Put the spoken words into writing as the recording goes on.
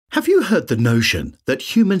Have you heard the notion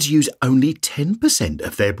that humans use only 10%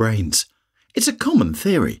 of their brains? It's a common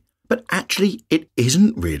theory, but actually it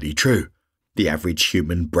isn't really true. The average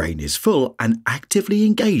human brain is full and actively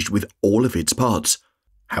engaged with all of its parts.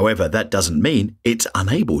 However, that doesn't mean it's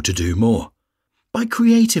unable to do more. By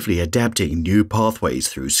creatively adapting new pathways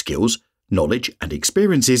through skills, knowledge, and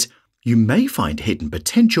experiences, you may find hidden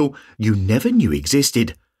potential you never knew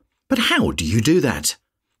existed. But how do you do that?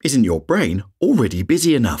 Isn't your brain already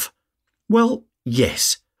busy enough? Well,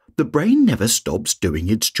 yes. The brain never stops doing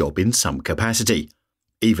its job in some capacity.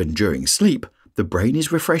 Even during sleep, the brain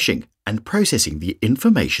is refreshing and processing the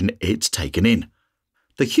information it's taken in.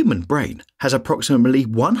 The human brain has approximately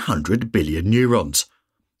 100 billion neurons.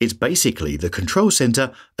 It's basically the control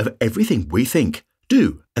center of everything we think,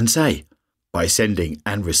 do, and say. By sending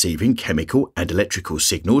and receiving chemical and electrical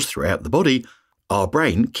signals throughout the body, our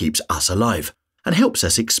brain keeps us alive and helps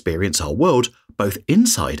us experience our world both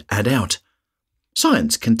inside and out.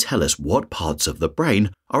 Science can tell us what parts of the brain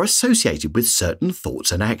are associated with certain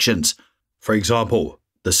thoughts and actions. For example,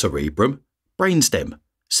 the cerebrum, brainstem,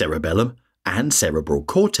 cerebellum, and cerebral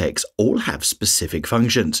cortex all have specific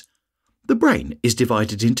functions. The brain is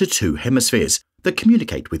divided into two hemispheres that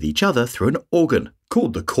communicate with each other through an organ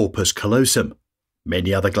called the corpus callosum.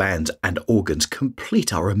 Many other glands and organs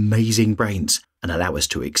complete our amazing brains and allow us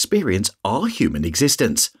to experience our human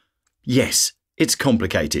existence. Yes, it's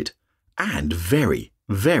complicated and very,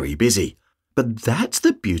 very busy. But that's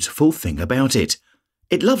the beautiful thing about it.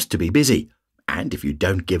 It loves to be busy, and if you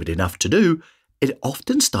don't give it enough to do, it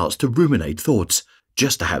often starts to ruminate thoughts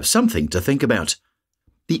just to have something to think about.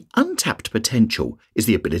 The untapped potential is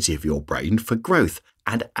the ability of your brain for growth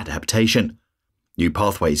and adaptation. New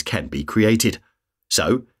pathways can be created.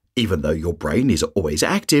 So, even though your brain is always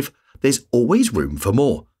active, there's always room for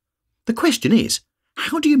more. The question is,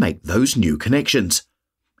 how do you make those new connections?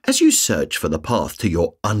 As you search for the path to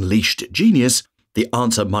your unleashed genius, the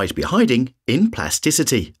answer might be hiding in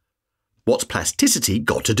plasticity. What's plasticity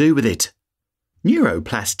got to do with it?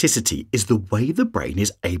 Neuroplasticity is the way the brain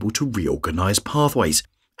is able to reorganize pathways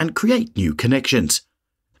and create new connections.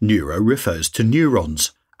 Neuro refers to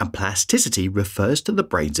neurons, and plasticity refers to the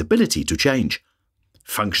brain's ability to change.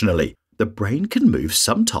 Functionally, the brain can move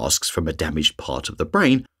some tasks from a damaged part of the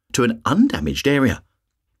brain to an undamaged area.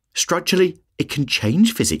 Structurally, it can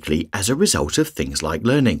change physically as a result of things like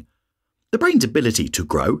learning. The brain's ability to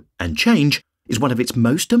grow and change is one of its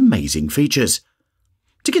most amazing features.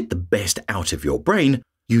 To get the best out of your brain,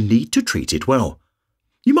 you need to treat it well.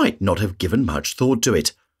 You might not have given much thought to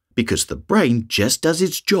it, because the brain just does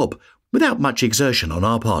its job without much exertion on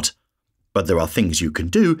our part. But there are things you can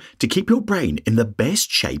do to keep your brain in the best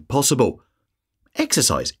shape possible.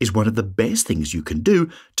 Exercise is one of the best things you can do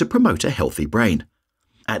to promote a healthy brain.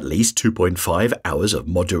 At least 2.5 hours of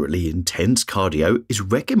moderately intense cardio is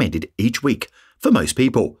recommended each week for most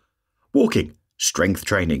people. Walking, strength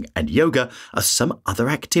training, and yoga are some other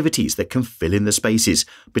activities that can fill in the spaces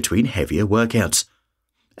between heavier workouts.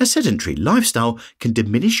 A sedentary lifestyle can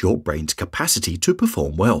diminish your brain's capacity to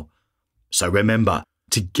perform well. So remember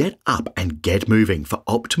to get up and get moving for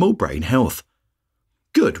optimal brain health.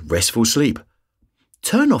 Good restful sleep.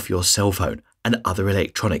 Turn off your cell phone and other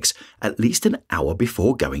electronics at least an hour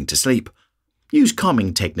before going to sleep. Use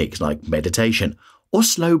calming techniques like meditation or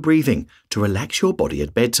slow breathing to relax your body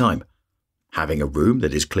at bedtime. Having a room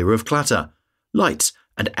that is clear of clutter, lights,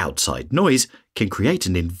 and outside noise can create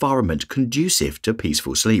an environment conducive to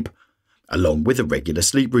peaceful sleep, along with a regular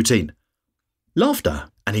sleep routine. Laughter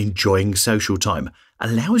and enjoying social time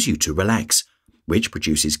allows you to relax, which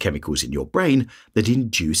produces chemicals in your brain that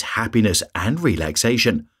induce happiness and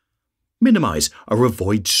relaxation. Minimize or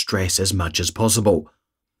avoid stress as much as possible.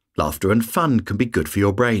 Laughter and fun can be good for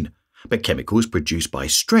your brain, but chemicals produced by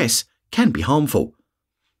stress can be harmful.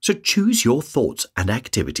 So choose your thoughts and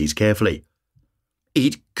activities carefully.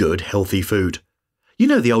 Eat good, healthy food. You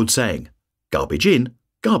know the old saying, garbage in,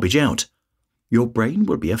 garbage out. Your brain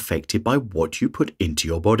will be affected by what you put into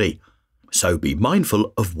your body, so be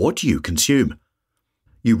mindful of what you consume.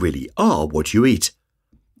 You really are what you eat.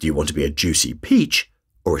 Do you want to be a juicy peach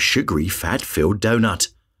or a sugary, fat-filled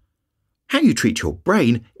donut? How you treat your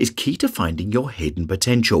brain is key to finding your hidden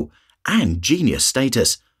potential and genius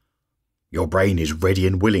status. Your brain is ready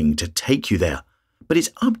and willing to take you there, but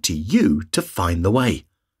it's up to you to find the way.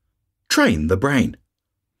 Train the brain.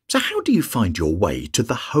 So how do you find your way to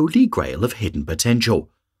the holy grail of hidden potential?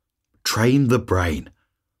 Train the brain.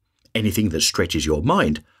 Anything that stretches your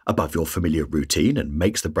mind above your familiar routine and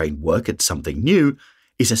makes the brain work at something new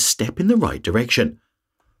is a step in the right direction.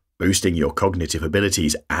 Boosting your cognitive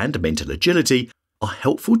abilities and mental agility are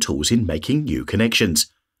helpful tools in making new connections.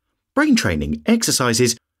 Brain training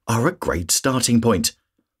exercises are a great starting point.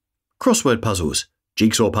 Crossword puzzles,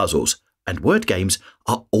 jigsaw puzzles, and word games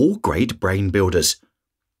are all great brain builders.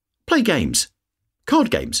 Play games. Card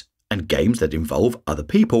games and games that involve other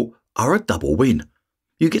people are a double win.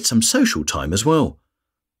 You get some social time as well.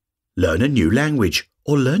 Learn a new language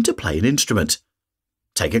or learn to play an instrument.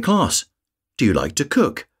 Take a class. Do you like to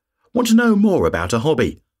cook? Want to know more about a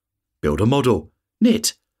hobby? Build a model,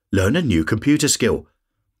 knit, learn a new computer skill.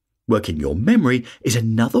 Working your memory is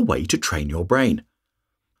another way to train your brain.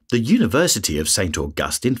 The University of St.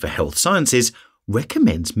 Augustine for Health Sciences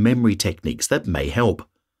recommends memory techniques that may help.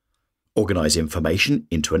 Organize information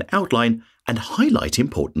into an outline and highlight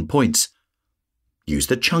important points. Use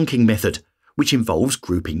the chunking method, which involves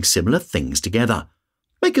grouping similar things together.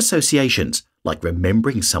 Make associations, like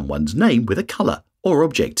remembering someone's name with a colour or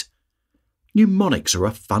object. Mnemonics are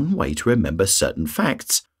a fun way to remember certain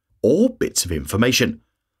facts or bits of information.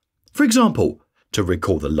 For example, to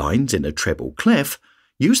recall the lines in a treble clef,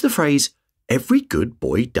 use the phrase, "Every good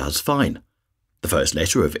boy does fine." The first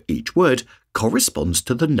letter of each word corresponds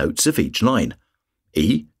to the notes of each line,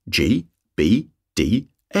 E, G, B, D,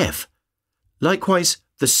 F. Likewise,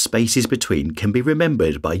 the spaces between can be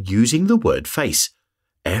remembered by using the word face,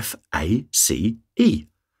 F-A-C-E.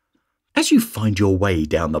 As you find your way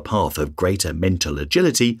down the path of greater mental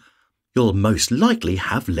agility, you'll most likely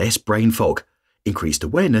have less brain fog, increased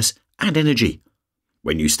awareness, and energy.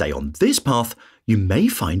 When you stay on this path, you may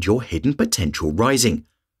find your hidden potential rising.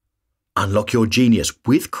 Unlock your genius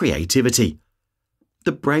with creativity.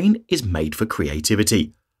 The brain is made for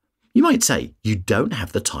creativity. You might say you don't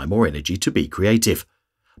have the time or energy to be creative,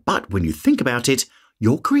 but when you think about it,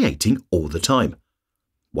 you're creating all the time.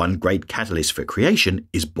 One great catalyst for creation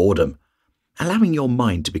is boredom. Allowing your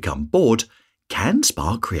mind to become bored can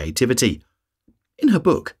spark creativity. In her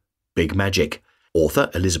book, Big Magic, author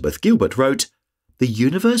Elizabeth Gilbert wrote, "The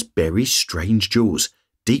universe buries strange jewels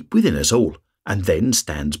deep within us all, and then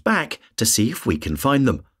stands back to see if we can find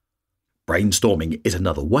them." Brainstorming is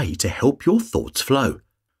another way to help your thoughts flow.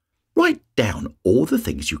 Write down all the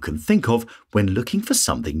things you can think of when looking for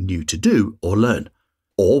something new to do or learn,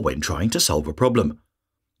 or when trying to solve a problem.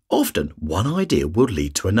 Often, one idea will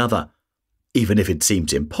lead to another. Even if it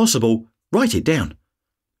seems impossible, write it down.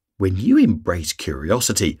 When you embrace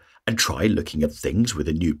curiosity and try looking at things with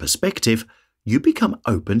a new perspective, you become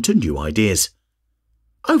open to new ideas.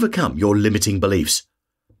 Overcome your limiting beliefs.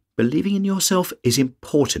 Believing in yourself is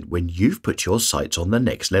important when you've put your sights on the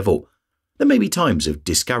next level. There may be times of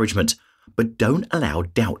discouragement, but don't allow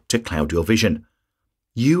doubt to cloud your vision.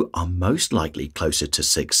 You are most likely closer to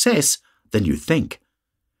success than you think.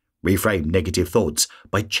 Reframe negative thoughts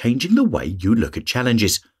by changing the way you look at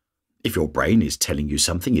challenges. If your brain is telling you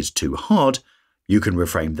something is too hard, you can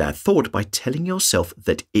reframe that thought by telling yourself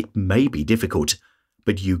that it may be difficult,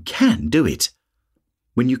 but you can do it.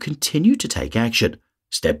 When you continue to take action,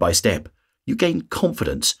 step by step, you gain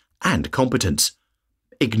confidence and competence.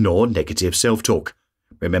 Ignore negative self-talk.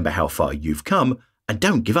 Remember how far you've come and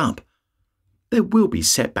don't give up. There will be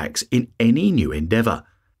setbacks in any new endeavour,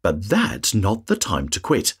 but that's not the time to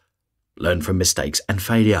quit. Learn from mistakes and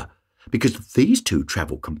failure, because these two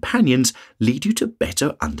travel companions lead you to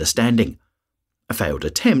better understanding. A failed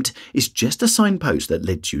attempt is just a signpost that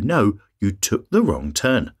lets you know you took the wrong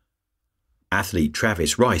turn. Athlete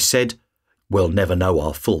Travis Rice said, "We'll never know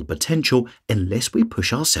our full potential unless we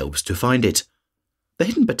push ourselves to find it." The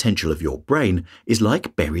hidden potential of your brain is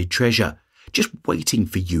like buried treasure, just waiting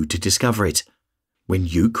for you to discover it. When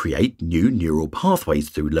you create new neural pathways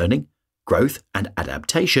through learning, growth, and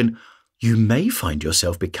adaptation, you may find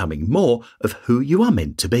yourself becoming more of who you are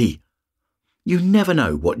meant to be. You never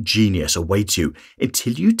know what genius awaits you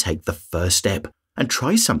until you take the first step and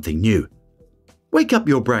try something new. Wake up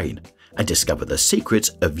your brain and discover the secrets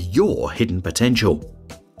of your hidden potential.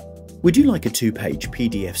 Would you like a 2-page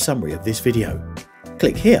PDF summary of this video?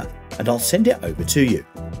 Click here and I'll send it over to you.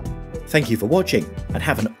 Thank you for watching and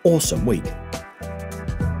have an awesome week.